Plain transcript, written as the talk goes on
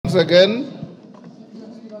Once again,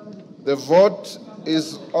 the vote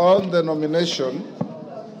is on the nomination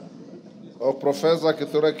of Professor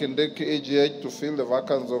Kithure Kindiki, AGH, to fill the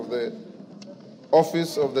vacancy of the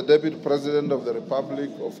office of the Deputy President of the Republic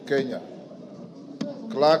of Kenya.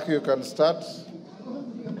 Clerk, you can start.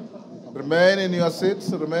 Remain in your seats,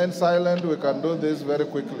 remain silent. We can do this very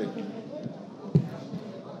quickly.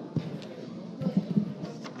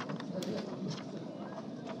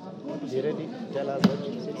 You ready? Tell us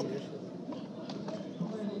what you say.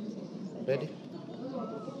 Ready?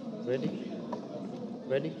 Ready?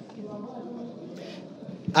 Ready?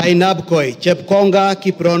 Ainabkoi, Chepkonga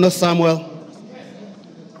Kiprono Samuel.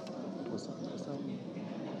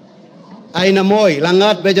 Ainamoi,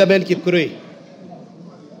 Langat Benjamin Kipkurui.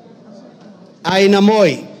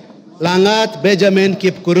 Ainamoi, Langat Benjamin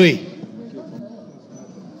Kipkurui.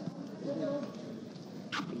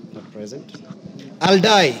 Not present.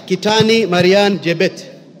 Aldai, Kitani Marian Jebet.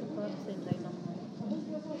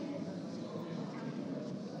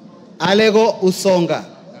 Alego Usonga,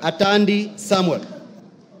 Atandi Samuel.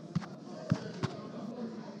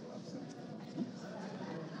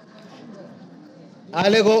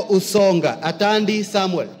 Alego Usonga, Atandi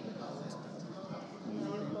Samuel.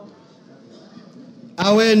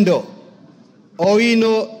 Awendo,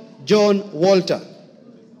 Owino John Walter.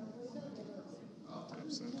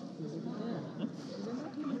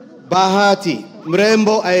 Bahati,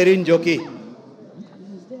 Mrembo Irene Joki.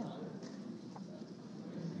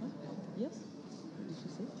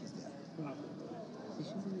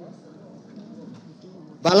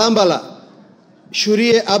 Balambala,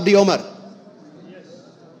 Shurie Abdi Omar.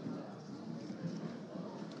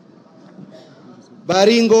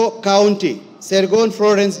 Baringo County, Sergon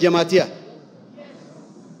Florence Jamatia.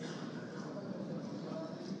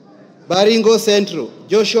 Baringo Central,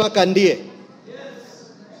 Joshua Kandie.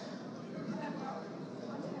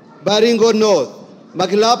 Baringo North,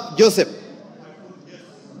 Magilap Joseph.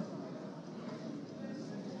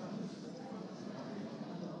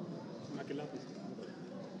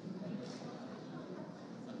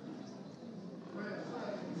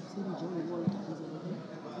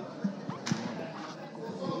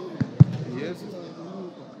 Yes.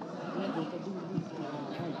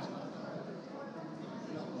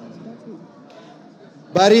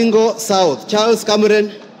 Baringo South, Charles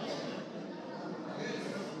Cameron.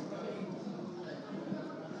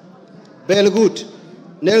 Belgut,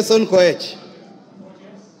 Nelson Koech.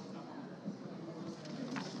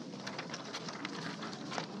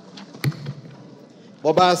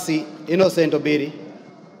 Bobasi, Innocent Obiri.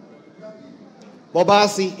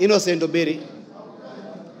 Bobasi, Innocent Obiri.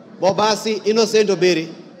 Bobasi, Innocent Obiri.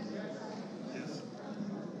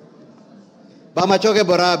 Bamachoke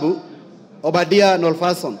Borabu, Obadia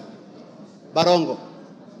Nolfason. Barongo.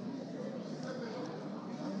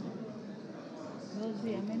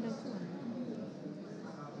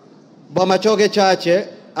 Bamachoke Chache,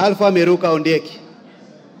 Alpha Miruka Ondeki.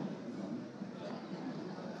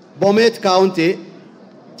 Bomet County,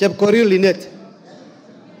 Chepkorir Linet.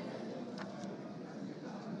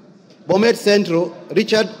 Bomet Central,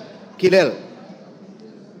 Richard Kilel.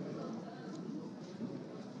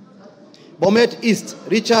 Bomet East,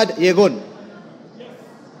 Richard Yegon.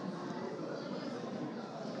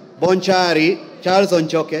 Bonchari, Charles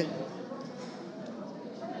Onchoke.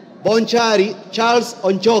 Bonchari, Charles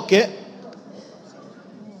Onchoke.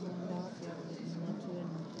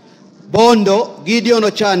 Bondo, Gideon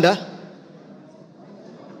Ochanda.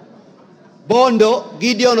 Bondo,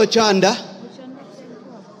 Gideon Ochanda.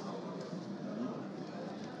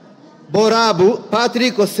 Borabu,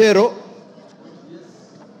 Patrick Osero.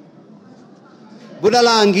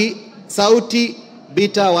 Budalangi, Sauti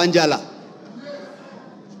Bita Wanjala.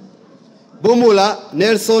 Bumula,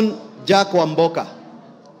 Nelson Jack Wamboka.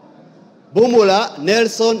 Bumula,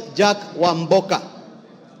 Nelson Jack Wamboka.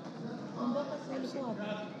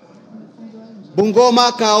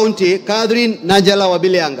 Bungoma County, Catherine Najala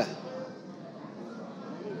Wabilianga.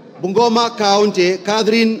 Bungoma County,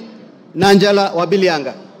 Catherine Nanjala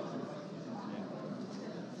Wabilianga.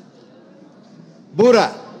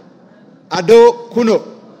 Bura, Ado Kuno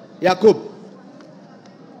Yakub.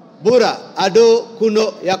 Bura, Ado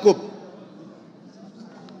Kuno Yakub.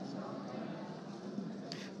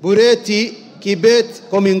 Bureti, Kibet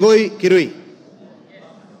Komingoi Kirui.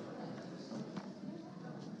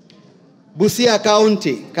 Busia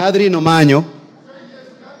County, Catherine Omanyo.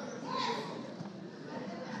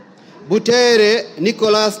 Butere,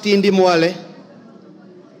 Nicholas Tindi Mwale.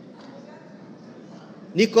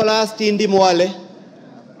 Nicholas Tindi Mwale.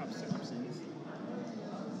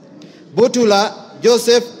 Butula,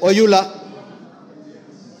 Joseph Oyula.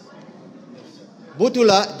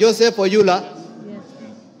 Butula Joseph Oyula.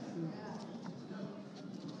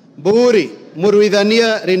 Buri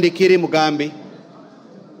Muruidhania Rindikiri Mugambi.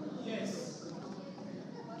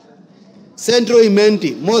 Centro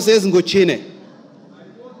Imenti Moses Nguchine.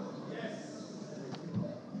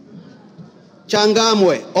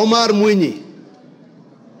 Changamwe Omar Mwinyi.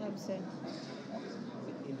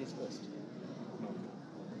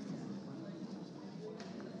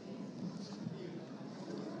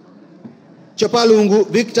 Chopalungu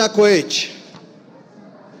Victor Koech.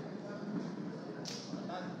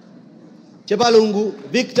 Chopalungu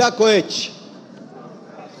Victor Koech.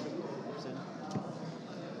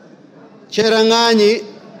 Cherangani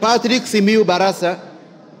Patrick Simiu Barasa.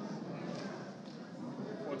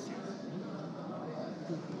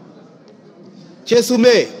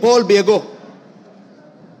 Chesume Paul Biego.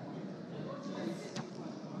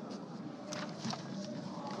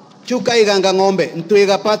 Chukai Ganga Ngombe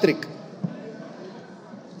Ntuiga Patrick.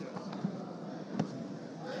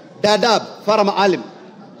 Dadab Farama Alim.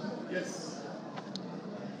 Yes.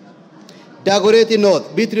 Dagoretti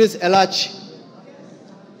North Beatrice Elach.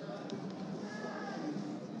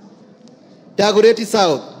 Dagoretti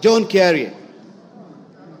South John Carrier.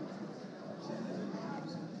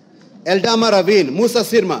 Eldama Ravine Musa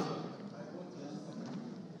Sirma.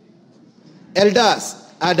 Eldas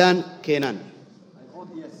Adan Kenan.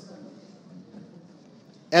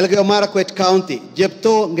 Elgeyo Marakwet County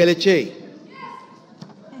Jepto Ngelechei.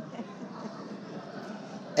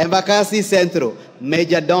 Embakasi Centro,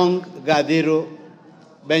 Major Dong Gadiro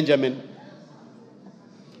Benjamin.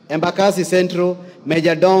 Embakasi Centro,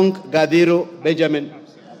 Major Dong Gadiro Benjamin.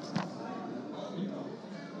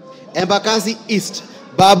 Embakasi East,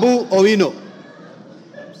 Babu Owino.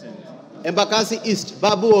 Embakasi East,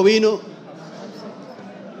 Babu Owino.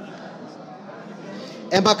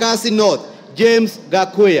 Embakasi North, James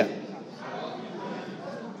Gakuya.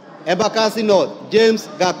 Embakasi North, James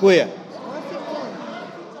Gakuya.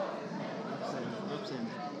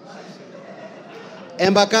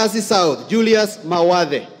 Embakasi South, Julius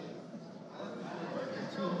Mawade.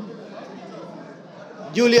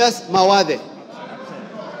 Julius Mawade.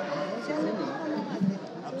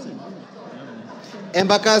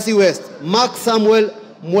 Embakasi West, Mark Samuel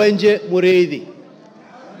Mwenje Mureidi.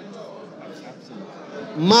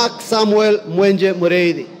 Mark Samuel Mwenje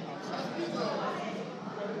Mureidi.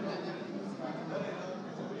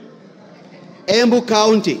 Embu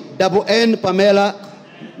County, Double N Pamela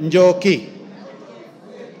Njoki.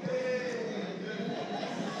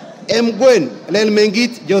 Mgwen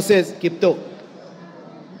Lelmengit Joseph Kipto.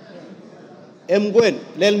 Mgwen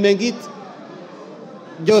Lelmengit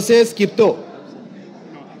Joseph Kipto.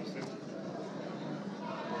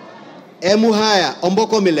 Emuhaya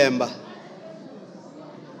Omboko Milemba.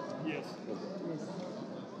 Yes.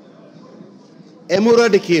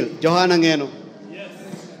 Emurodikil Johanna Ngeno. Yes.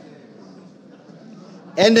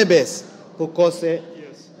 Endebes Kukose.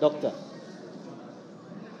 Yes. Doctor.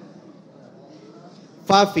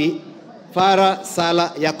 Fafi Farah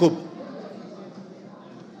Sala Yakub.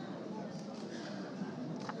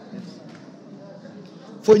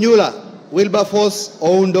 Funyula Wilberforce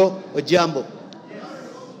Oundo Ojambo.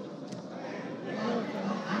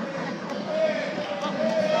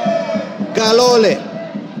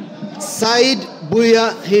 Galole Said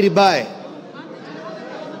Buya Hiribai.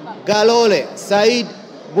 Galole Said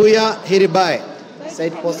Buya Hiribai.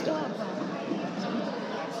 Said Poster.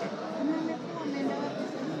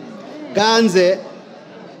 Ganze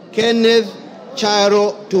Kenneth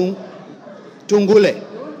Charo Tungule.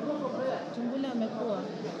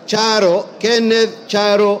 Charo Kenneth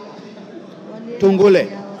Charo Tungule.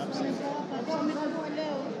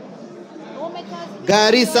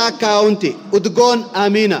 Garissa County Udgon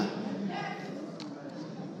Amina.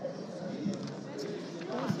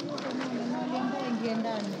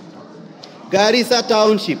 Garissa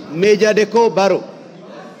Township Major Deko Baro.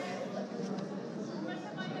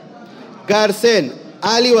 Garsen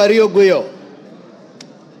Ali Wario Guyo.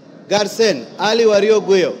 Garsen Ali Wario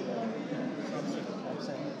Guyo.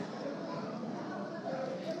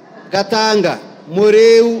 Katanga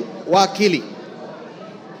Mureu Wakili.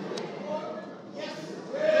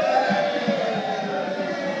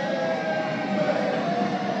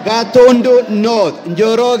 Gatondo North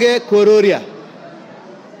Njoroge Kururia.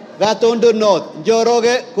 Gatondo North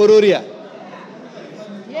Njoroge Kururia.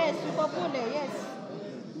 Yes, Supapule, yes.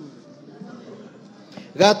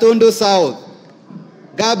 Gatondo South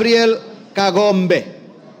Gabriel Kagombe.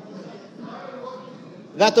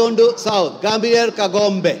 Gatondo South Gabriel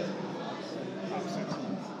Kagombe.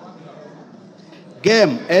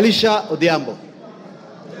 Gem Elisha Odiambo.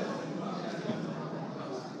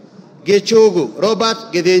 Gichugu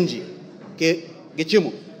Robert Githinji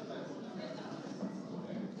Gichimu.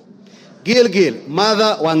 Gilgil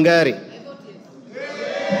Mother Wangari.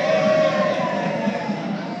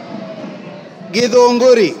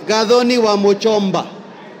 Githunguri Gathoni wa Muchomba.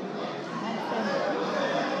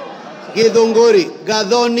 Githunguri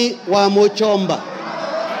Gathoni wa Muchomba.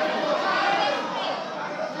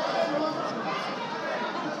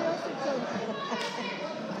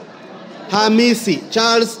 Hamisi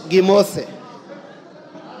Charles Gimose.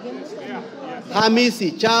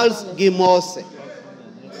 Hamisi Charles Gimose.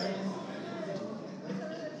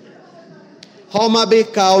 Homa Bay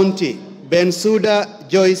County Bensuda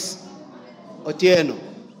Joyce Otieno.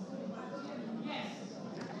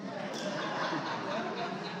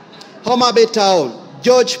 Homa Bay Town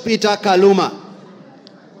George Peter Kaluma.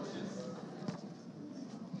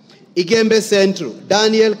 Igembe Central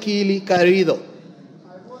Daniel Kili Karido.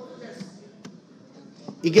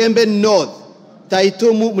 Igembe North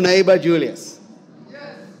Taitumu Munaiba Julius.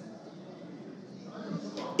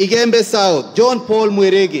 Igembe South John Paul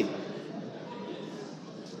Mwirigi.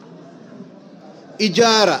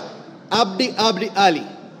 Ijara Abdi Ali.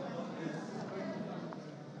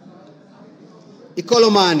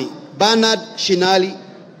 Ikolomani Bernard Shinali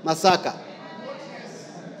Masaka.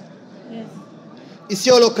 Yes.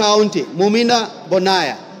 Isiolo County Mumina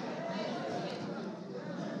Bonaya.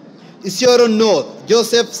 Isiolo North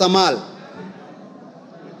Joseph Samal.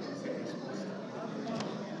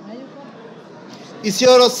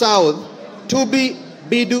 Isiolo South Tubi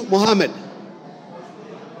Bidu Mohammed.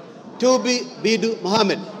 Tubi Bidu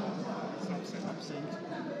Mohammed.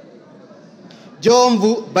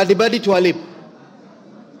 Jomvu Badibadi Twalib.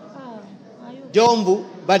 Jomvu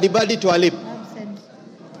Badibadi Twalib. Absent.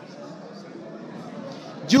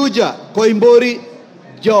 Juja Koimbori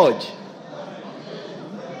George.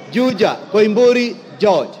 Juja Koimbori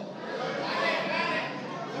George.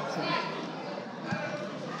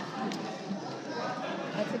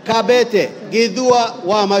 Kabete Gidua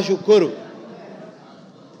wa Mashukuru.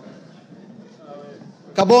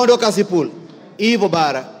 Kabondo Kasipul Ivo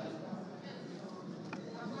Bara.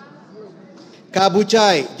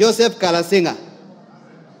 Kabuchai Joseph Kalasinga.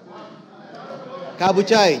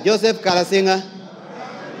 Kabuchai Joseph Kalasinga.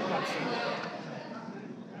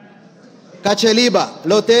 Kacheliba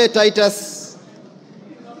Lote Titus.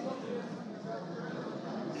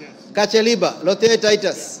 Kacheliba Lote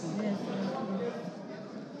Titus.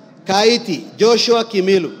 Kaiti Joshua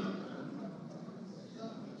Kimilu.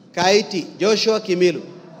 Kaiti Joshua Kimilu.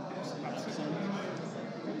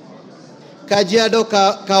 Kajiado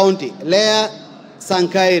County Lea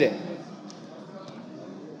Sankaire.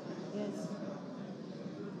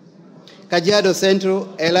 Kajiado Central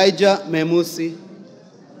Elijah Memusi.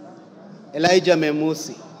 Elijah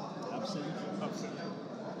Memusi.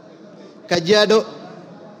 Kajiado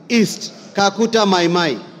East Kakuta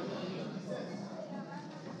Maimai.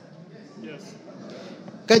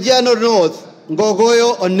 Kajiado North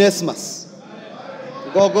Ngogoyo Onesmus.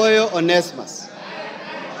 Ngogoyo Onesmus.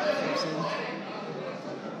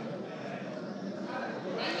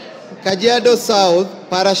 Kajiado South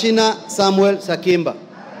Parashina Samuel Sakimba.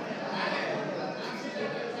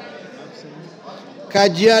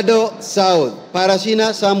 Kajiado South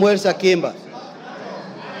Parashina Samuel Sakimba.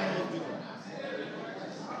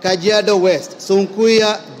 Kajiado West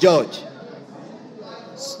Sunkuya George.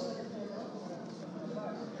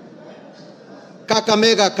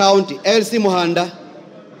 Kakamega County Elsie Muhanda.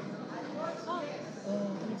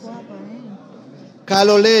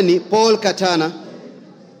 Kaloleni Paul Katana.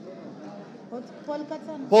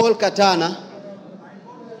 Paul Katana.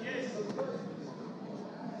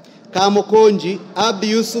 Kamukonji Abdi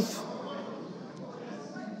Yusuf.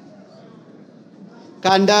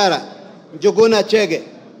 Kandara Njogona Chege.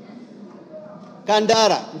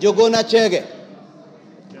 Kandara Njogona Chege.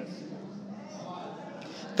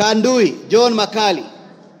 Kandui John Makali.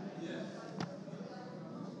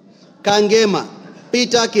 Kangema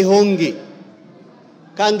Peter Kihongi.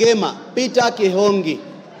 Kangema Peter Kihongi.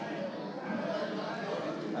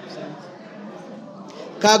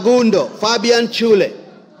 Kagundo Fabian Chule.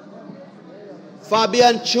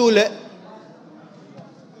 Fabian Chule.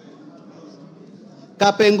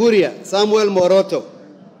 Kapenguria Samuel Moroto.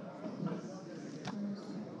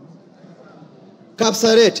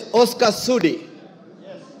 Kapsaret Oscar Sudi.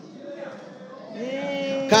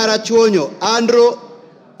 Karachuonyo Andrew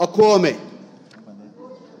Okwome.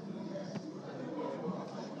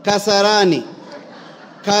 Kasarani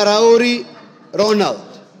Karauri Ronald.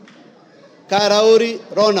 Karauri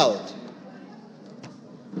Ronald.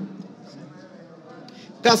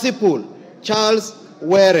 Kasipul Charles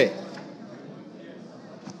Were.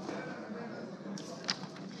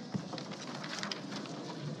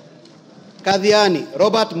 Kadhiani,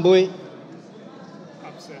 Robert Mbui.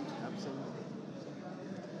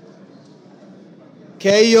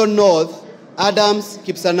 Keio North, Adams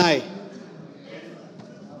Kipsanai.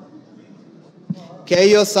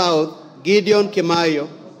 Keio South, Gideon Kimayo.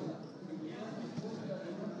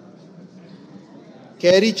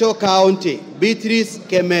 Kericho County, Beatrice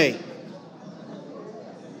Kemei.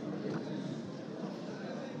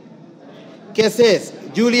 Keses,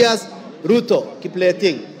 Julius Ruto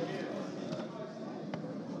Kipleting.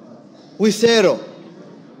 Wisero,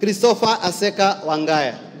 Christopher Aseka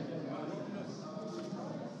Wangaya.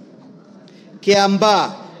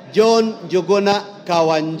 Kiamba, John Jogona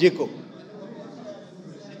Kawanjiku.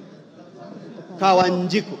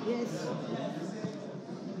 Kawanjiku.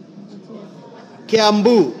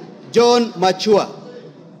 Kiambu, John Machua.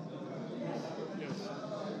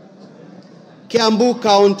 Kiambu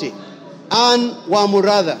County, Ann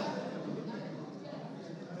Wamuratha.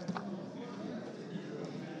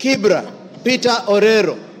 Kibra, Peter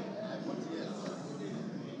Orero.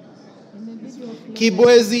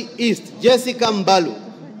 Kibwezi East, Jessica Mbalu.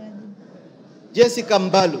 Jessica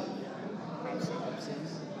Mbalu.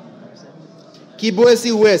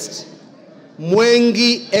 Kibwezi West,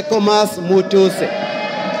 Mwengi Ekomas Mutuse.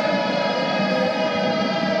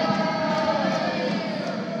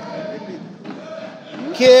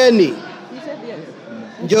 Kieni,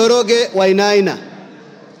 Njoroge Wainaina.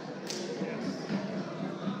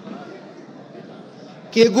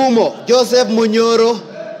 Kigumo, Joseph Munyoro.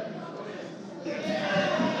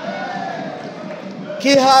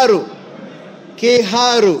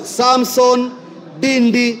 Kiharu, Samson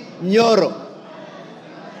Dindi Nyoro.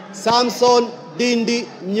 Samson Dindi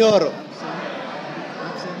Nyoro.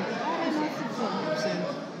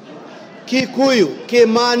 Kikuyu,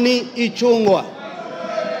 Kimani Ichungwa.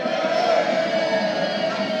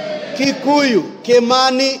 Kikuyu,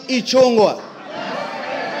 Kimani Ichungwa.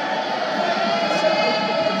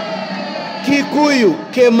 Kikuyu,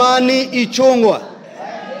 Kimani Ichungwa.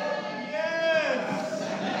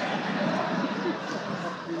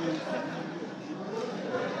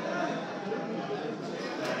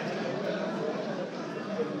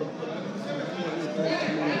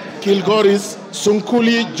 Kilgoris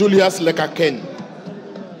Sunkuli Julius Lekaken.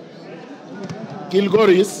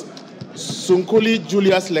 Kilgoris Sunkuli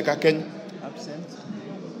Julius Lekaken.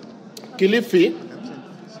 Kilifi.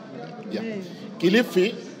 Yeah.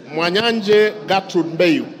 Kilifi Mwanyanje Gertrude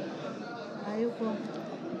Mbeyu.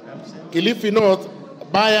 Kilifi North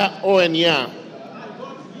Baya Owenya.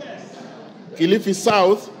 Kilifi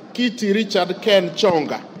South Kiti Richard Ken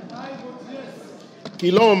Chonga.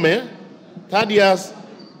 Kilome Thaddeus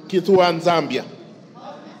Kithuan Zambia.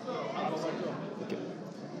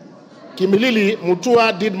 Kimilili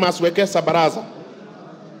Mutua Didmas Wekesa Baraza.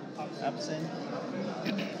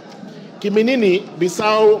 Kiminini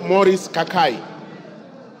Bisau Morris Kakai.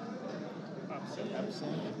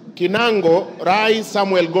 Kinango Rai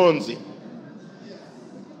Samuel Gonzi.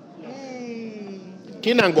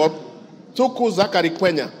 Kinango Tuku Zakari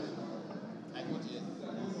Kwenya.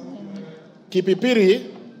 Kipipiri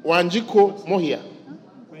Wanjiko Mohia.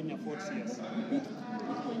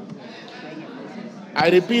 I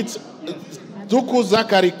repeat, Tuku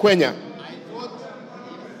Zakari Kwenya.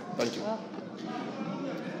 Thank you.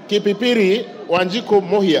 Kipipiri Wanjiko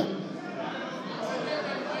Mohia.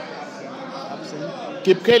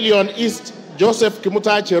 Kipkelion East Joseph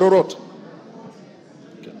Kimutai Cherorot.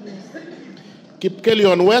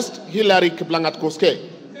 Kipkelion West Hilary Kiplangat Koske.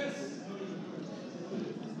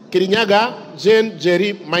 Kirinyaga Jane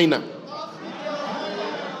Jerry Maina.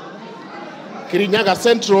 Kirinyaga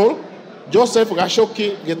Central Joseph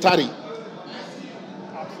Gashoki Getari.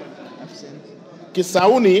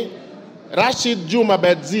 Kisauni Rashid Juma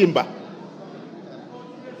Bedzimba.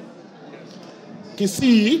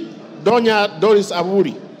 Kisii Donya Doris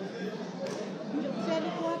Aburi.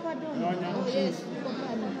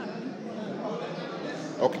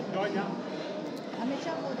 Okay.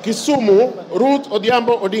 Kisumu Ruth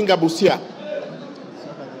Odiambo Odinga Busia.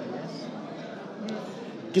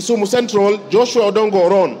 Kisumu Central Joshua Odongo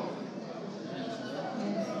Oron.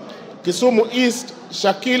 Kisumu East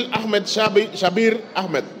Shakil Ahmed Shabir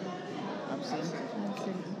Ahmed.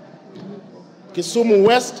 Kisumu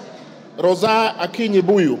West Rosa Akinyi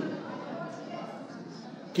Buyu.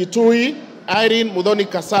 Kitui Irene Mudhoni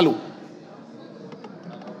Kasalu.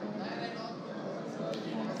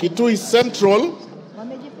 Kitui Central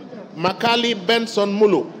Makali Benson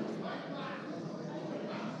Mulu.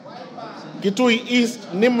 Kitui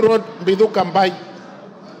East Nimrod Mbidhu Kambai.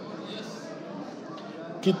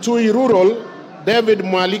 Kitui Rural David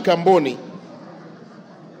Mwali Kamboni.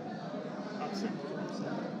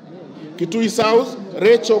 Kitui South,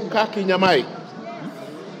 Rachel Kaki Nyamai.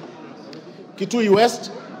 Kitui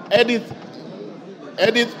West, Edith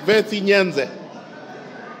Vethi Nyenze.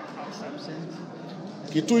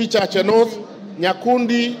 Kitui Chache North,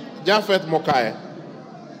 Nyakundi Jafeth Mokae.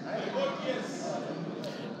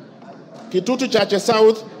 Kitutu Chache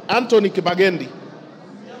South, Anthony Kibagendi.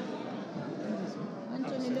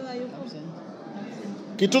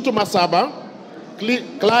 Kitutu Masaba,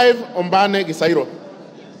 Clive Ombane Gisairo.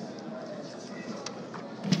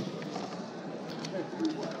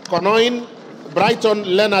 Konoin, Brighton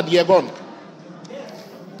Leonard Yegon.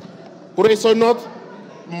 Kureso North,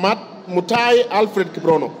 Mutai Alfred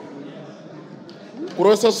Kibrono.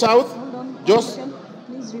 Kureso South,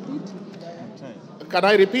 Please repeat. Can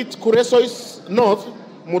I repeat? Kureso is North,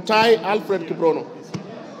 Mutai Alfred Kibrono.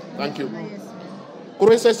 Thank you.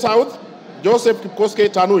 Kureso South, Joseph Kipkoske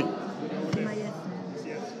Tanui.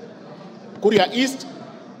 Kuria East,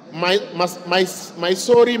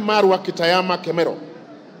 Maisori Marwa Kitayama Kemero.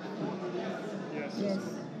 Yes.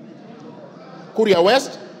 Kuria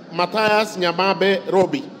West, Matthias Nyamabe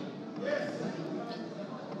Robi.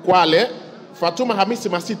 Kwale, Fatuma Hamisi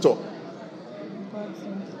Masito.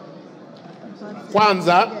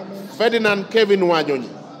 Kwanza, Ferdinand Kevin Wanyonyi.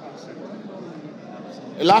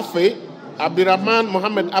 Lafe, Abdirahman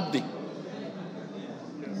Mohammed Abdi.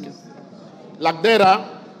 Lagdera,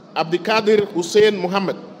 Abdikadir Hussein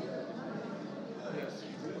Mohammed.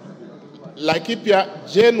 Laikipia,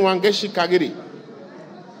 Jane Wangeshi Kagiri.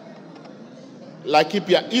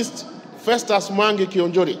 Laikipia East, Festus Mwangi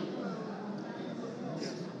Kionjori.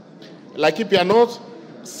 Laikipia North,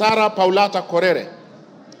 Sarah Paulata Korere.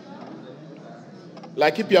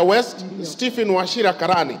 Laikipia West, Stephen Washira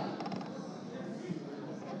Karani.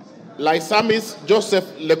 Laisamis Joseph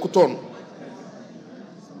Lekuton.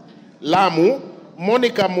 Lamu,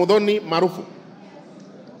 Monica Mudhoni Marufu.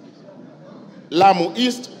 Lamu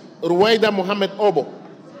East, Ruwaida Mohamed Obo.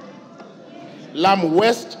 Lamu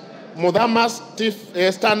West, Mudamas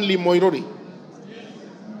Stanley Moirori.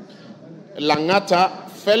 Langata,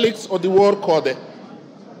 Felix Odiwor Kode.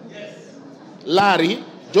 Lari,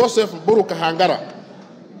 Joseph Buruka Hangara.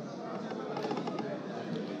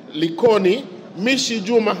 Likoni, Mishi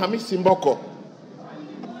Juma Hamisi Mboko.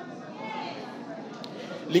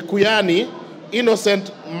 Likuyani,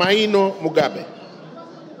 Innocent Maino Mugabe.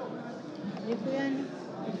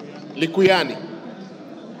 Likuyani.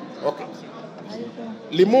 Okay.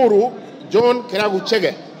 Limuru, John Keragu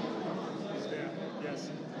Chege.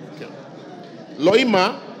 Okay.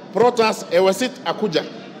 Loima, Protas Ewesit Akuja.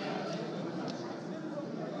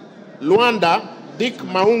 Luanda, Dick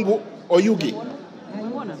Maungu Oyugi.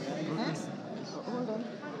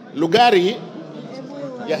 Lugari,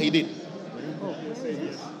 yeah, he did.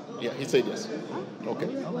 Yeah, he said yes. Okay.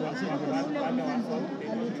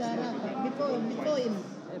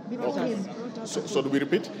 So do we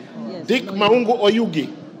repeat? Yes. Dick Maungu Oyugi.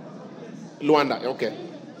 Luanda, okay.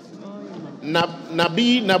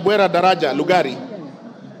 Nabi Nabwera Daraja, Lugari.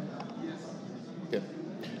 Okay.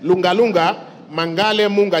 Lunga Lunga, Mangale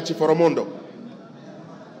Munga Chiforomondo.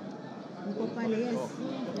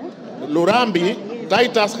 Lurambi,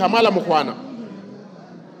 Titus Hamala Mukwana.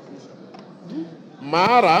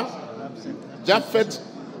 Maara, Jafet,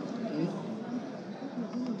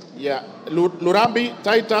 yeah, Lurambi,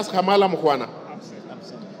 Titus Hamala Mukwana.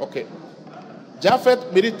 Okay.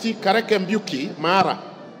 Jafet Miriti Karekembuki, Maara.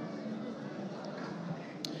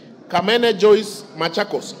 Kamene Joyce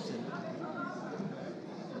Machakos.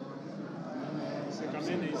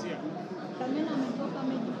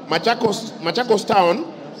 Machakos Town,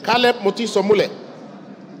 Caleb Mutiso Mule.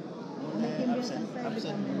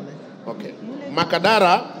 Okay.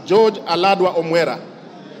 Makadara, George Aladwa Omwera.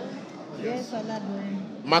 Yes, Aladwa.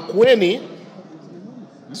 Makueni,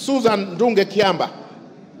 Susan Dunge Kiamba.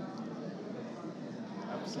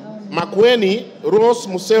 Makueni, Rose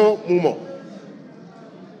Museo Mumo.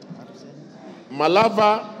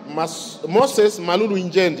 Malava, Moses Malulu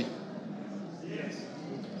Injendi.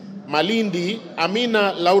 Malindi,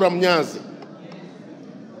 Amina Laura Mnyazi.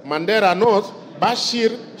 Mandera North,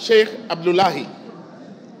 Bashir Sheikh Abdullahi.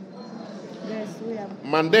 Yes, we have.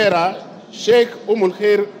 Mandera, Sheikh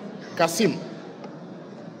Umulkhair Kasim.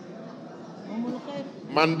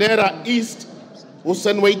 Mandera East,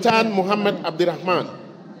 Hussein Waitan Muhammad Abdirahman.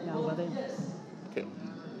 Okay.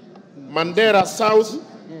 Mandera South,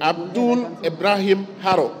 Abdul Ibrahim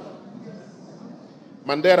Haro.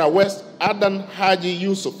 Mandera West, Adan Haji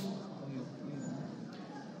Yusuf.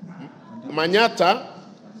 Manyata,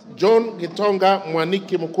 John Gitonga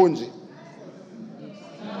Mwaniki Mukunji.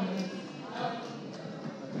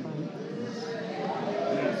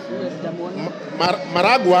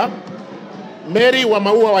 Maragwa, Mary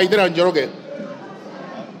Wamaua Waidera Njoroge.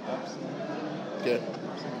 Okay.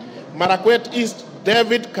 Marakwet East,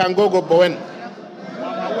 David Kangogo Bowen.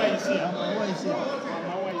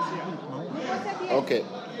 Okay.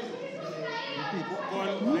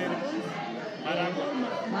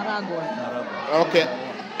 Maragwa. Okay.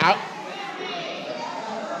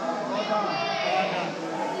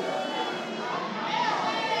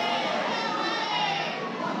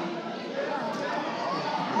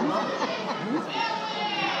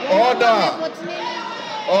 Order.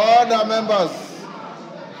 Order, members.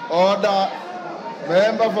 Order.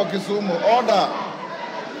 Member for Kisumu. Order.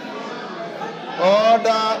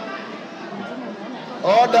 Order.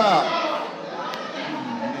 Order.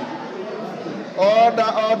 Order,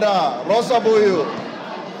 order. Rosabuyu.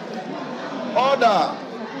 Order.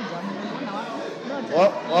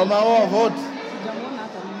 Wamaua, vote.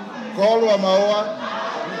 Call Wamaua.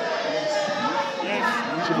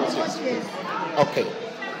 Okay.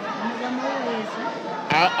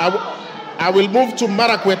 I will move to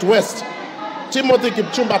Marakwet West. Timothy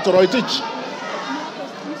Kipchumba Toroitich.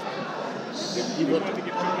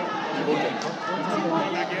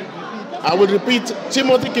 I will repeat,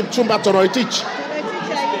 Timothy Kipchumba Toroitich.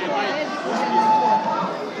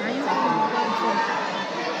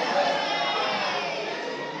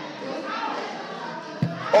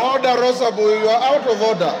 Order, Rosabu, you are out of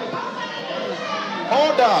order.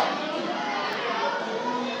 Order.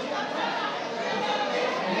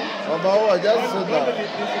 Obawa, just sit down.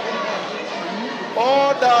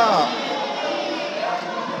 Order.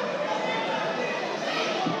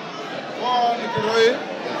 Go on, Kiroi.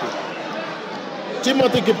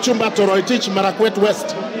 Timothy Kipchumba Toroitich, Marakwet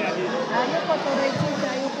West.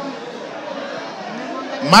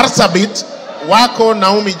 Marsabit, Wako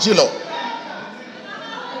Naomi Jilo.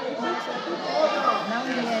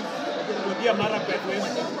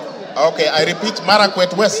 Okay, I repeat,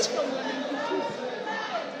 Marakwet West.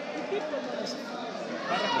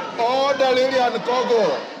 Order, Lillian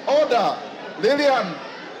Kogo. Order. Lillian.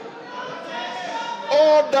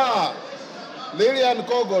 Order. Lillian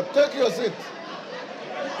Kogo, take your seat.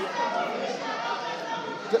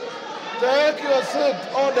 Take your seat.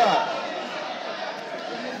 Order.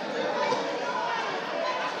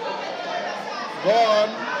 Go on.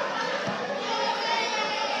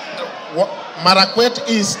 Marakwet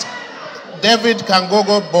East, David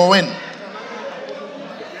Kangogo Bowen.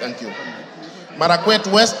 Thank you. Marakwet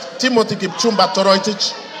West, Timothy Kipchumba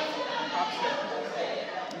Toroitich.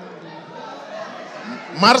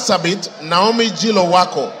 Marsabit, Naomi Jilo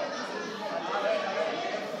Wako.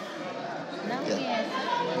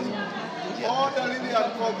 Order,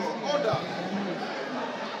 Lillian Kogo. Order.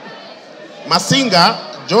 Masinga,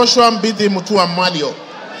 Joshua Mbithi Mutua Malio.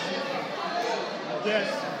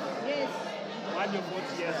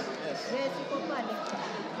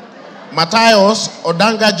 Matayos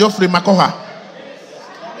Odanga Geoffrey Makoha.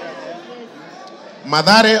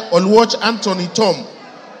 Madare Olwoch Anthony Tom.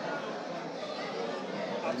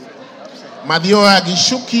 Madioa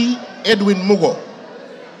Gishuki Edwin Mugo.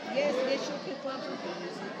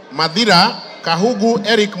 Madira Kahugu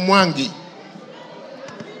Eric Mwangi.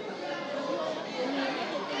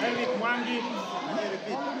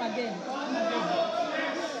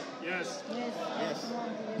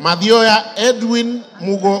 Madioya Edwin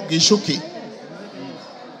Mugo Gishuki.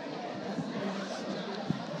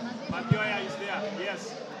 Madioya is there,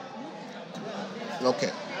 yes. Okay.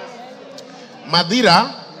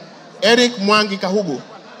 Madira Eric Mwangi Kahugu.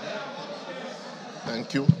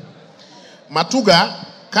 Thank you. Matuga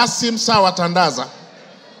Kasim Sawa Tandaza.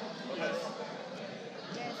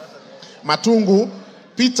 Matungu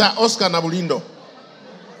Peter Oscar Nabulindo.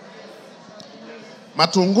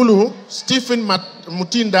 Matungulu Stephen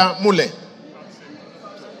Mutinda Mule.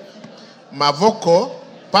 Mavoko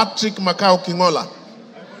Patrick Makao Kingola.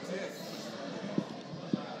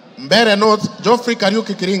 Mbere North Geoffrey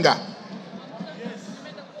Kariuki Kiringa.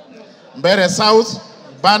 Mbere South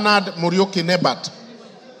Bernard Muriuki Nebat.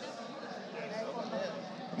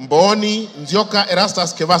 Mboni Nzioka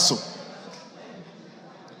Erastus Kevasu.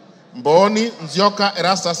 Mboni Nzioka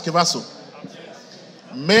Erastus Kevasu.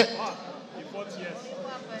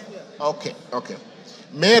 Okay, okay.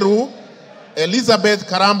 Meru Elizabeth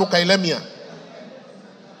Karambu Kailemia.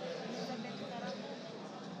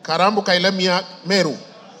 Karambu Kailemia Meru.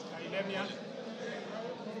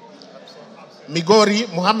 Migori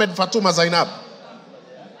Muhammad Fatuma Zainab.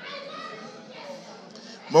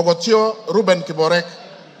 Mogotio Ruben Kiborek.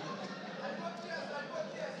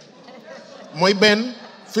 Moiben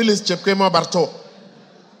Phyllis Chepkemo Barto.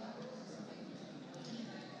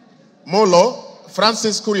 Molo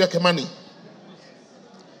Francis Kuria Kemani.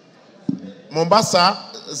 Mombasa,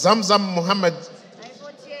 Zamzam Mohammed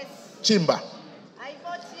Chimba.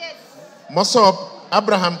 Mosop,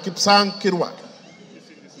 Abraham Kipsang Kirwa.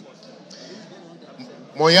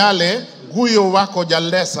 Moyale, Guyo Wako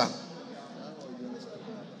Jalesa.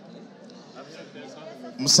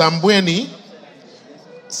 Msambweni,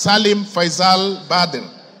 Salim Faisal Bader.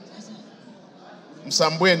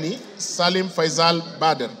 Msambweni, Salim Faisal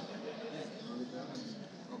Bader.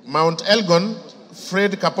 Mount Elgon,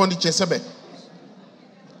 Fred Kapondi Chesebe.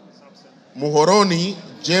 Muhoroni,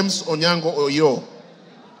 James Onyango Oyo.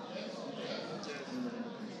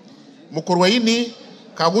 Mukurwaini,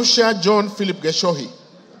 Kagusha John Philip Geshohi.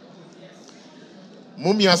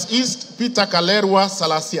 Mumias East, Peter Kalerwa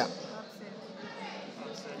Salasia.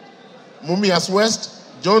 Mumias West,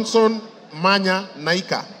 Johnson Manya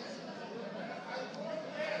Naika.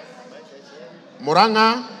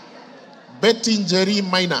 Moranga, Betty Njeri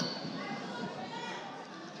Maina.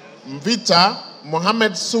 Mvita,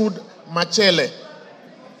 Mohamed Sud Machele.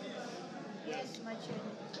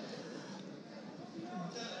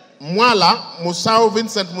 Mwala, Musau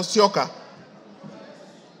Vincent Musioka.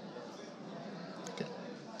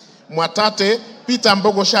 Mwatate, Peter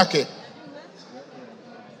Mbogo Shake.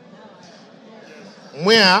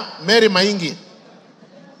 Mwea, Mary Maingi.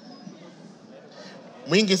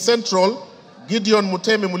 Mwingi Central, Gideon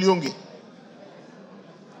Mutemi Muliungi.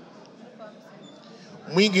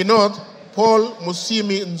 Mwingi North, Paul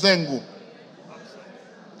Musimi Nzengu.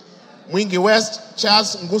 Mwingi West,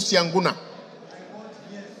 Charles Ngusia Nguna.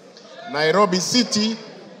 Nairobi City,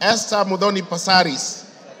 Esther Mudhoni Pasaris.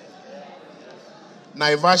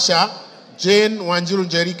 Naivasha, Jane Wanjiru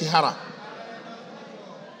Njeri Kihara.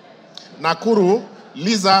 Nakuru,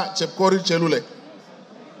 Liza Chepkori Chelule.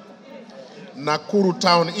 Nakuru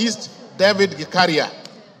Town East, David Gikaria.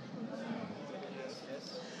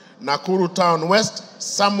 Nakuru Town West,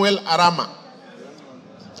 Samuel Arama.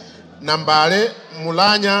 Nambale,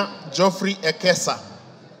 Mulanya Geoffrey Ekesa.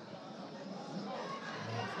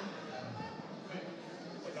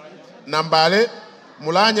 Nambale,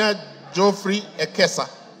 Mulanya Geoffrey Ekesa.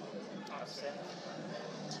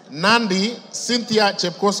 Nandi, Cynthia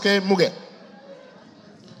Chepkoske Muge.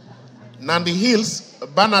 Nandi Hills,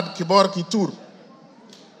 Bernard Kibor Kitur.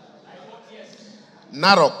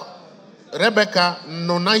 Narok, Rebecca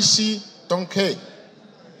Nonaishi Tonke.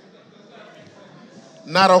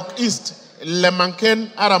 Narok East,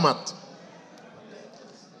 Lemanken Aramat.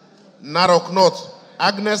 Narok North,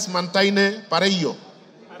 Agnes Mantaine Pareyo.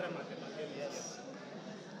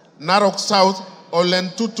 Narok South,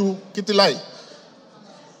 Olentutu Kitilai.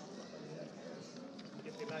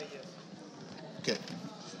 Okay.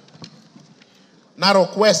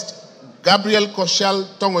 Narok West, Gabriel Koshal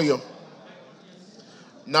Tongoyo.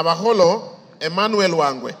 Navaholo, Emmanuel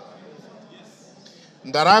Wangwe.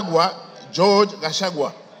 Ndaragwa, George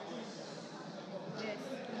Gashagwa.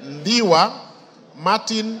 Ndiwa,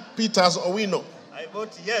 Martin Peters Owino. I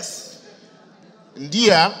vote yes.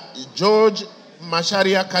 Ndia, George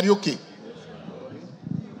Masharia Kariuki.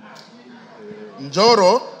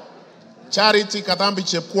 Njoro, Charity Katambi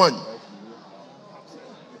Chepkwany.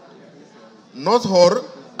 North Hor,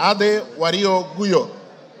 Ade Wario Guyo.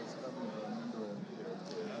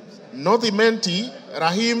 North Imenti,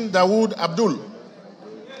 Rahim Dawood Abdul.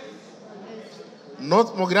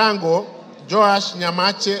 North Mogrango, Joash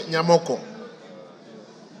Nyamache Nyamoko.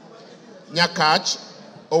 Nyakach,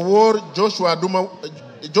 Owor Joshua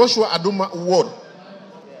Aduma Uwor.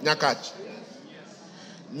 Nyakach.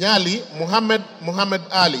 Nyali, Muhammad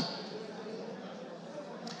Ali.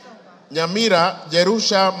 Nyamira,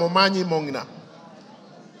 Jerusha Momanyi Mongina.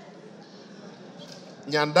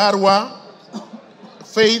 Nyandarua,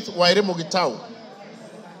 Faith Waire Mogitau.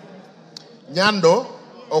 Nyando,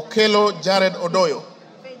 Okelo Jared Odoyo.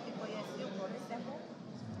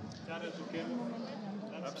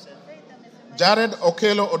 Jared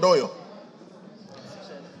Okelo Odoyo.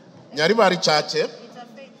 Nyaribari Chache.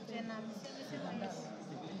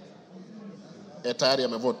 Etari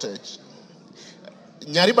amevote.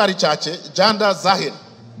 Nyaribari Chache, Janda Zahir.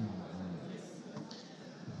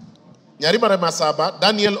 Nyaribari Masaba,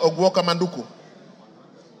 Daniel Ogwoka Manduku.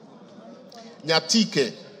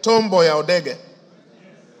 Nyatike, Tombo ya Odege.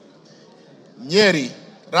 Nyeri,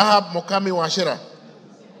 Rahab Mokami Washira.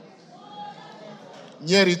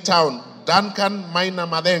 Nyeri Town, Duncan Maina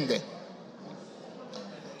Madenge.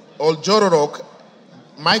 Oljororok,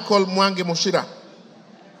 Michael Mwangi Mushira.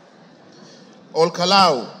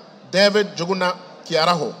 Olkalau, David Juguna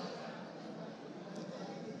Kiaraho.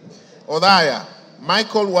 Odaya,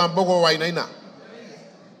 Michael Wambogo Wainaina.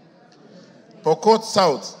 Pokot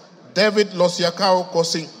South, David Losiakao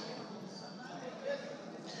Kosing.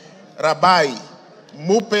 Rabai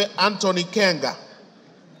Mupe Anthony Kenga.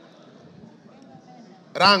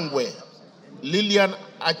 Rangwe Lilian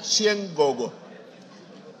Achiengogo.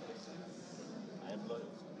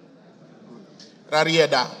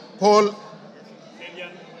 Rarieda Paul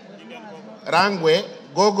Rangwe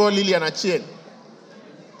Gogo Lilian Achieng.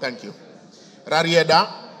 Thank you. Rarieda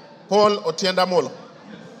Paul Otienda Molo.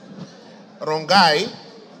 Rongai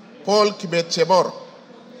Paul Kibet Chebor.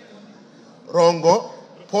 Rongo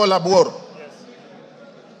Paul Abor.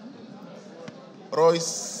 Roy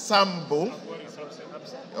Sambu.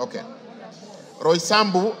 Okay. Roy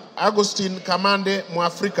Sambu Agustin Kamande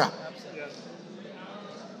Muafrika.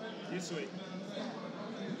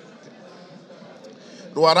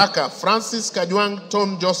 Ruaraka Francis Kajwang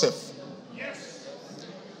Tom Joseph.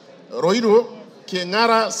 Roiru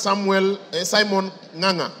Kengara Simon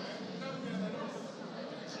Nganga.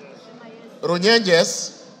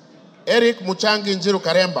 Runyenjes Eric Muchangi Njiru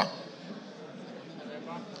Karemba.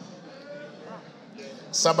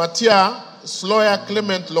 Sabatia Sloya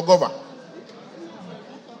Clement Logova.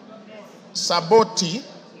 Saboti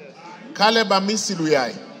Caleb Amisi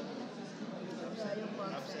Luyai.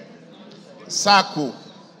 Saku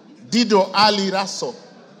Dido Ali Raso.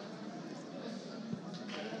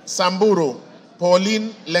 Samburu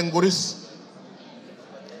Pauline Lenguris.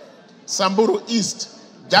 Samburu East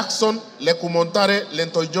Jackson Lekumontare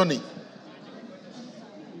Lentoijoni.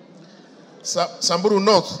 Samburu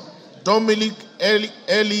North Dominic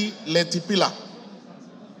Eli Letipila.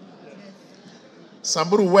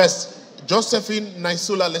 Samburu West Josephine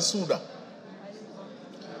Naisula Lesuda.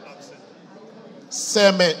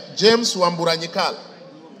 Seme James Wamburanyikal.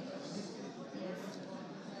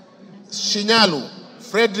 Shinyalu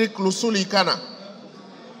Frederick Lusuli Kana.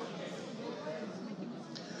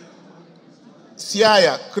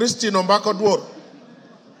 Siaya Christine Ombako Dwor.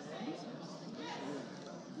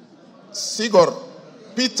 Sigor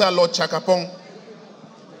Peter Lochakapong.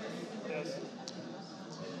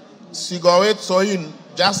 Sigowet Soin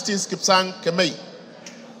Justice Kipsang Kemei.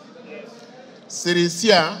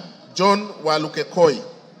 Sirisia John Walukekoi.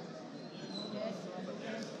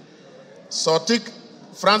 Sotik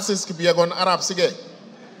Francis Kibiagon Arab Sige.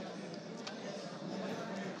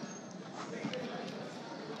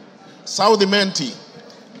 Saudi Menti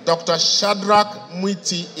Dr. Shadrach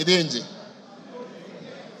Mwiti Idenji.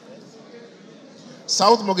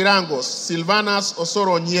 South Mogirangos Silvanas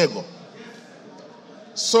Osoro Niego.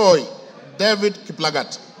 Soy David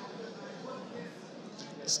Kiplagat.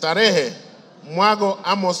 Starehe Mwago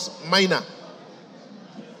Amos Maina.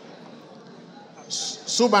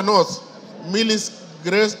 Suba North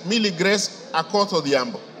Millie Grace Akoto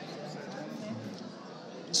Diambo.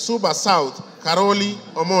 Suba South Karoli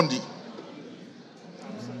Omondi.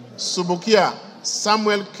 Subukia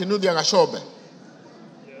Samuel Kinudia Gashobe.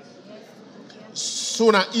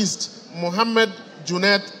 Suna East Muhammad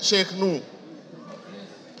Junet Sheikh Nu.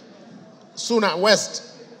 Suna West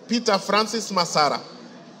Peter Francis Masara.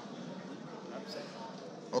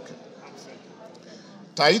 Okay.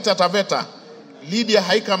 Taita Taveta Lydia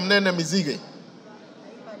Haika Mnene Mizige.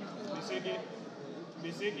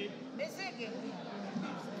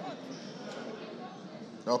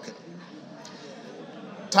 Okay.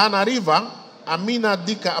 Tana River Amina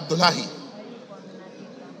Dika Abdullahi.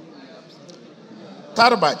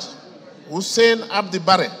 Tarbaj Hussein Abdi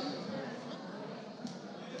Bare.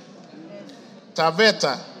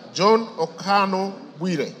 Taveta John Okano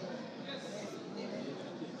Bwire.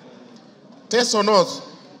 Teso North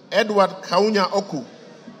Edward Kaunya Oku.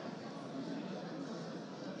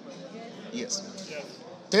 Yes.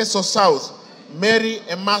 Teso South Mary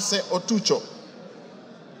Emase Otucho.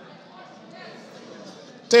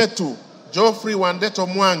 Tetu Geoffrey Wandeto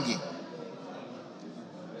Mwangi.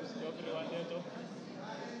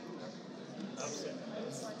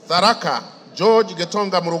 Tharaka George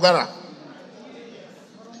Getonga Murugara.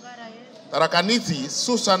 Tharakanithi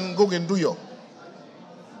Susan Ngugenduyo.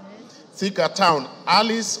 Thika Town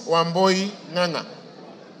Alice Wamboi Nganga.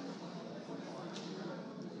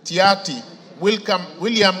 Tiati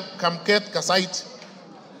William Kamket Kasait.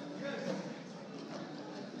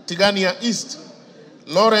 Tigania East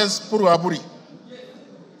Lawrence Puruaburi.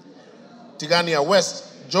 Tigania West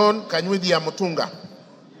John Kanywidia Mutunga.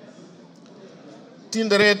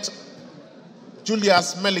 Tinderet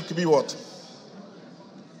Julius Melik Biwot.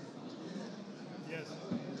 Yes.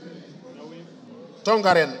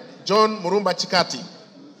 Tongaren John Murumba Chikati.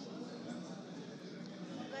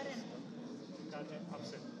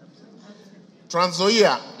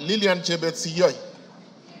 Transoia Lilian Chebet Siyoy.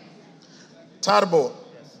 Tarbo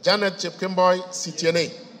Janet Chepkemboy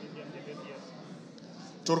Sitiene.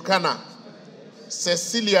 Turkana,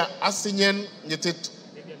 Cecilia Asinyen Nyetit.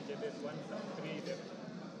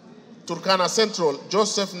 Turkana Central,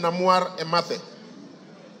 Joseph Namuar Emathe.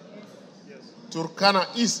 Turkana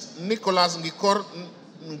East, Nicholas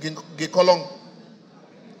Gikolong.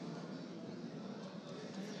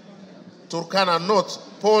 Turkana North,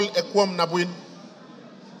 Paul Ekwom Nabuin.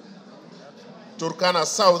 Turkana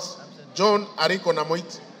South, John Ariko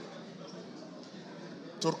Namoit.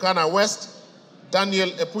 Turkana West, Daniel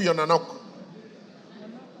Epuyo Nanok.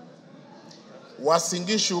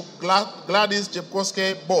 Wasingishu, Gladys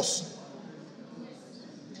Jepkoske Boss.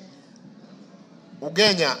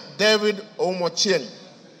 Ugenya, David Oumochieng.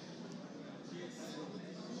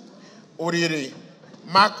 Uriri,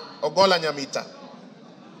 Mark Ogola Nyamita.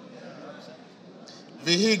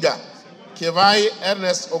 Vihiga, Kevai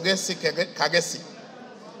Ernest Ogesi Kagesi.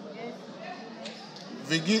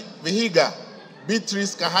 Vihiga,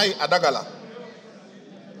 Beatrice Kahai Adagala.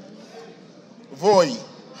 Voi,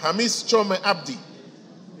 Hamis Chome Abdi.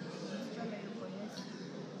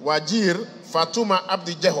 Wajir, Fatuma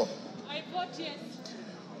Abdi Jeho. I vote yes.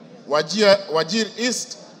 Wajir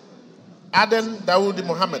East, Aden Dawood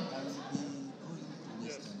Mohammed.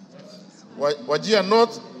 Wajir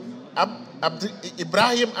North,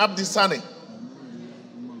 Ibrahim Abdi Sane.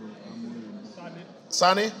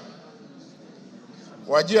 Sane.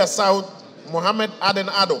 Wajir South, Mohammed Aden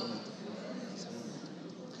Ado.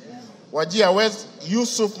 Wajir West,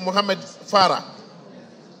 Yusuf Mohammed Farah.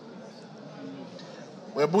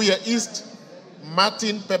 Webuye East,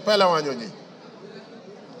 Martin Pepela Wanyonyi.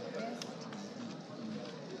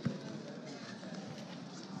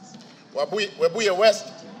 Webuye West,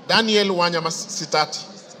 Daniel Wanyamasitati.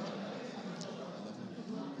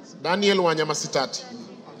 Daniel Wanyamasitati.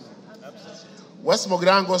 West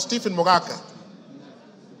Mogrango, Stephen Mogaka.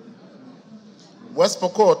 West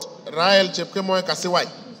Pokot, Rael Chepkemoy Kasiwai.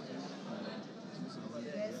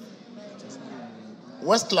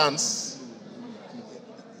 Westlands,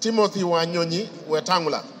 Timothy Wanyonyi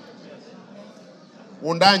Wetangula.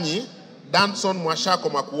 Wundanyi, Danson Mwashako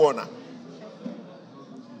Makuona.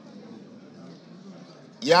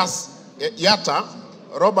 Yata,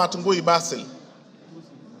 Robert Ngui Basil.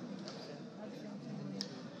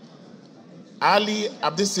 Ali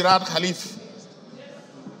Abdisirat Khalif.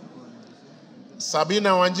 Sabina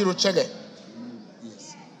Wanjiru Chege.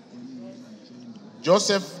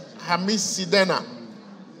 Joseph Hamis Sidena.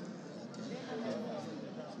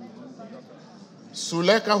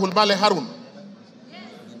 Suleka Hulbale Harun.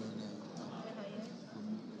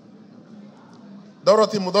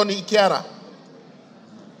 Dorothy Mudoni Ikiara.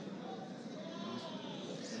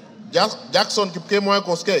 Jackson Kipkemoy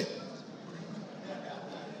Koske.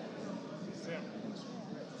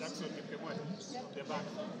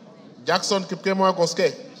 Jackson Kipkemoy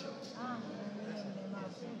Koske.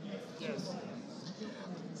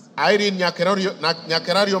 Irene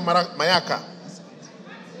Nyakerario Mayaka.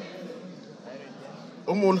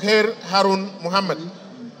 Umulher Harun Muhammad.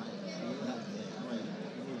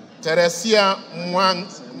 Teresia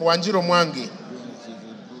Wanjiro Mwangi.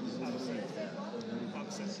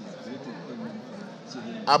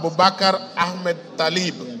 Abubakar Ahmed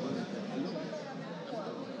Talib.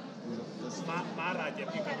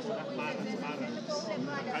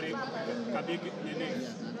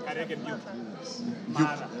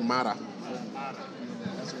 Mara.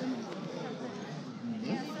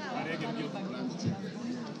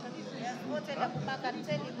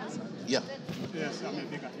 Yeah. Yes,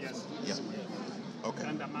 yes. Yeah. Okay.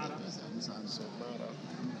 And Mara. So Mara.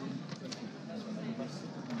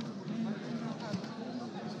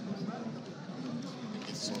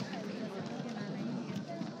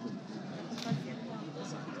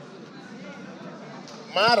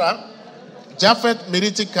 Mara, Jafet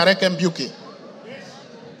Miriti Kareke Mbuki.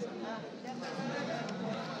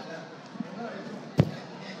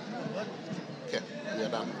 Okay, we are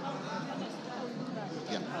done.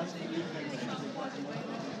 Yeah.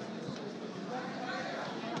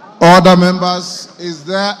 Order members, is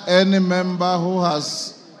there any member who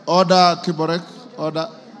has order Kiborek? Order.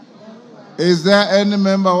 Is there any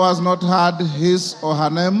member who has not had his or her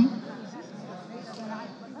name?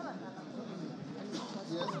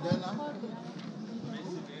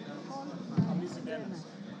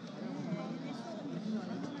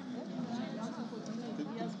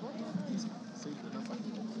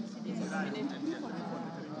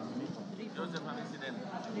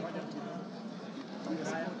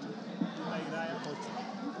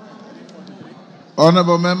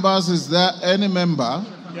 Honorable members, is there any member?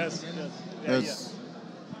 Yes. Yes.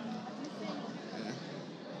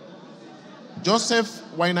 Joseph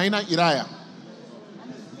Wainaina Iraya.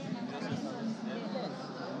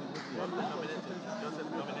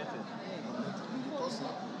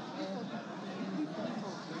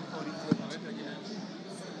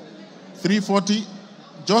 340,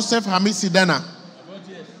 Joseph Hamisi Dana.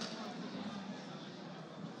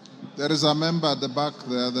 There is a member at the back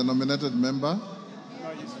there, the nominated member.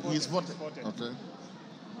 No, He's voted. Okay.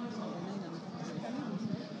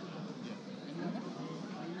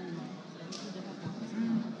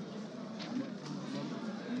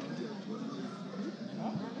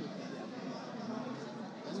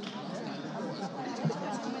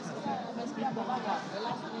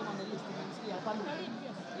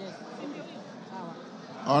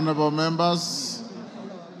 Honorable members,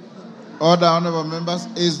 order, honorable members,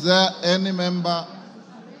 is there any member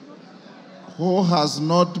who has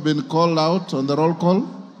not been called out on the roll call?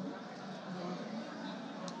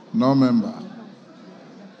 No member.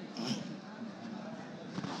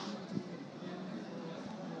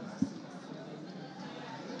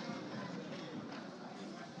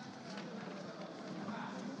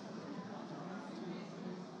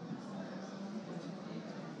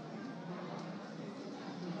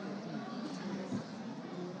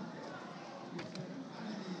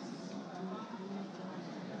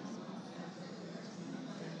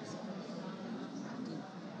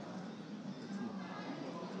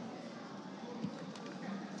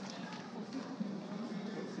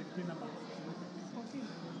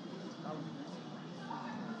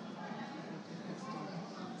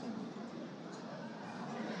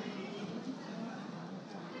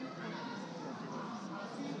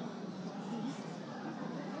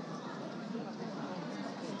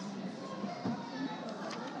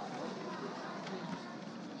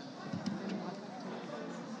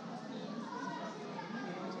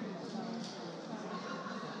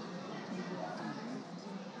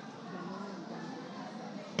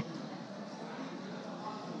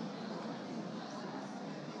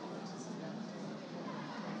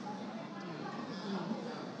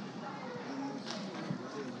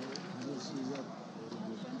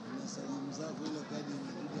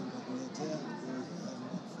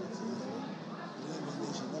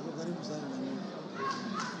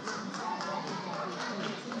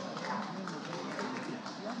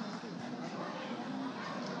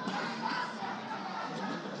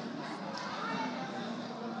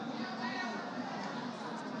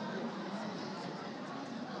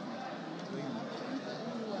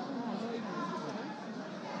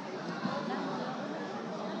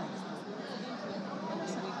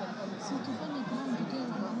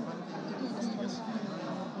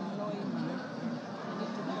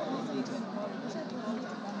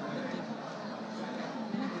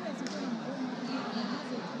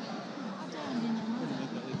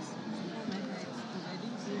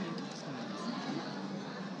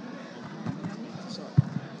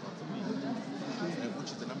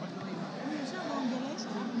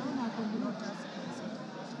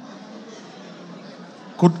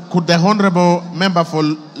 Could the Honorable Member for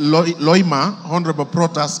Loima, Honorable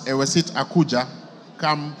Protas Ewesit Akuja,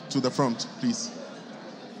 come to the front, please?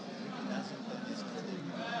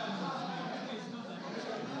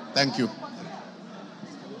 Thank you.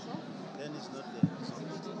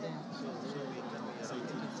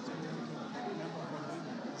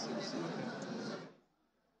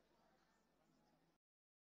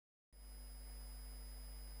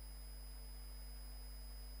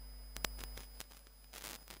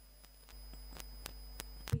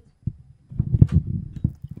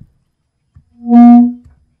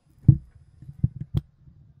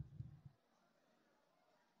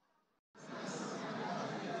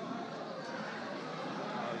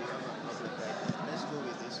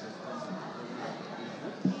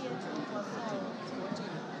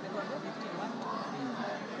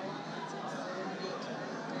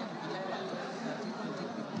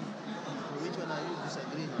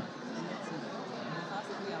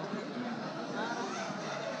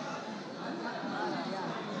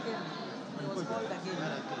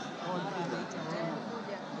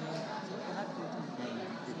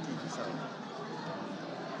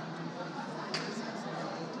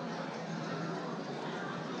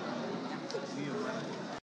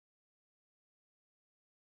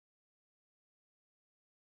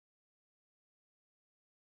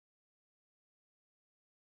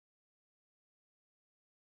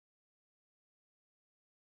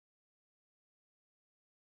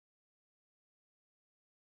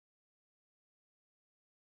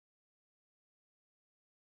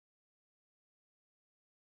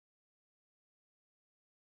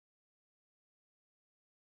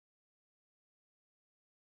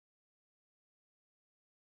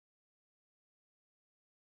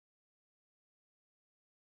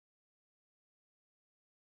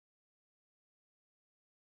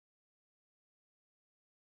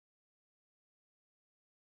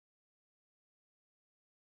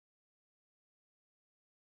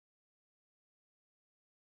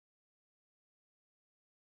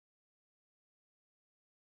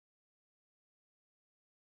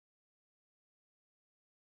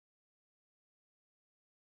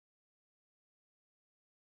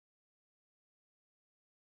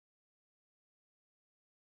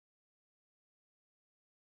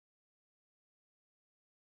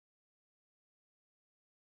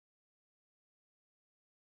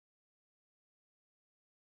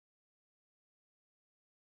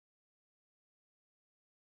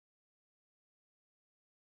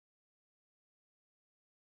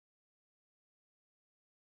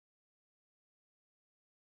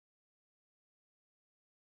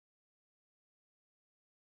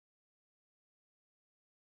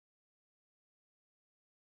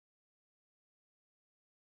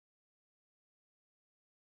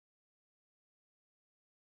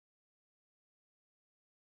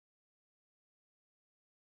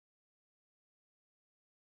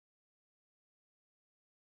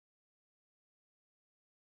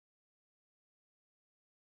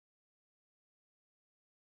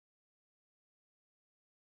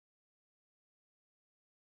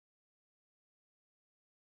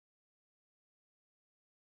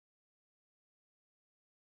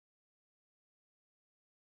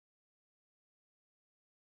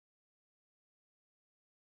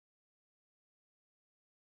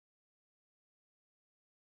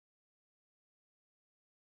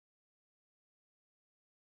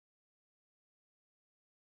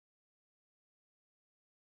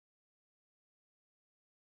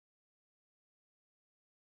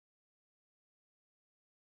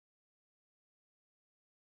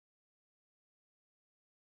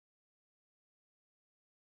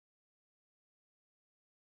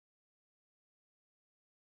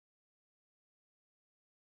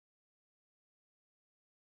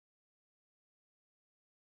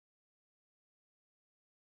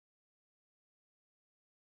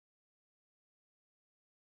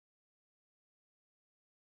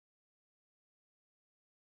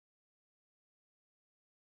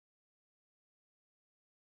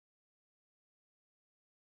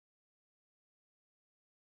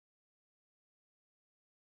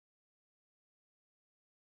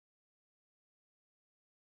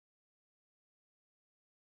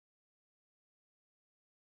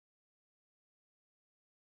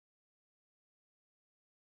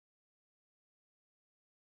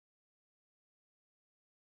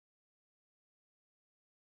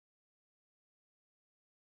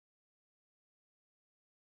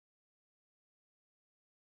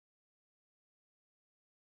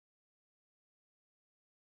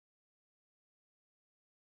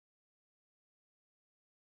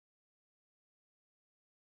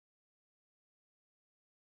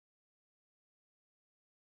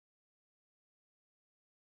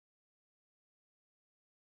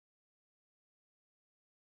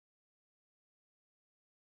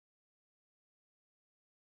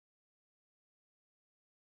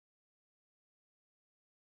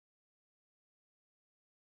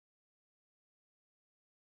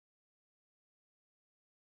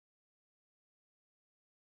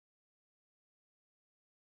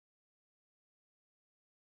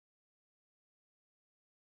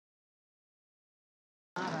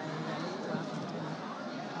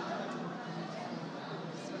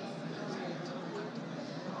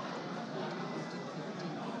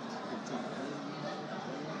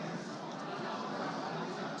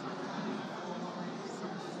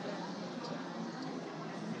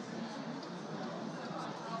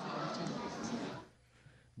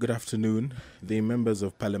 Good afternoon. The members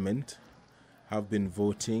of Parliament have been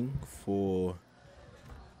voting for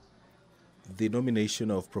the nomination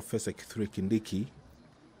of Professor Kithure Kindiki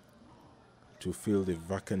to fill the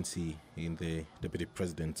vacancy in the Deputy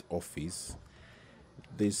President's office.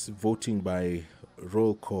 This voting by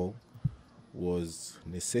roll call was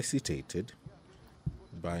necessitated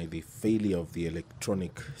by the failure of the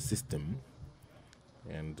electronic system,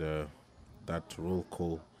 and that roll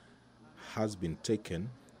call has been taken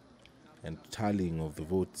and tallying of the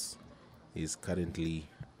votes is currently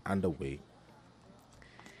underway.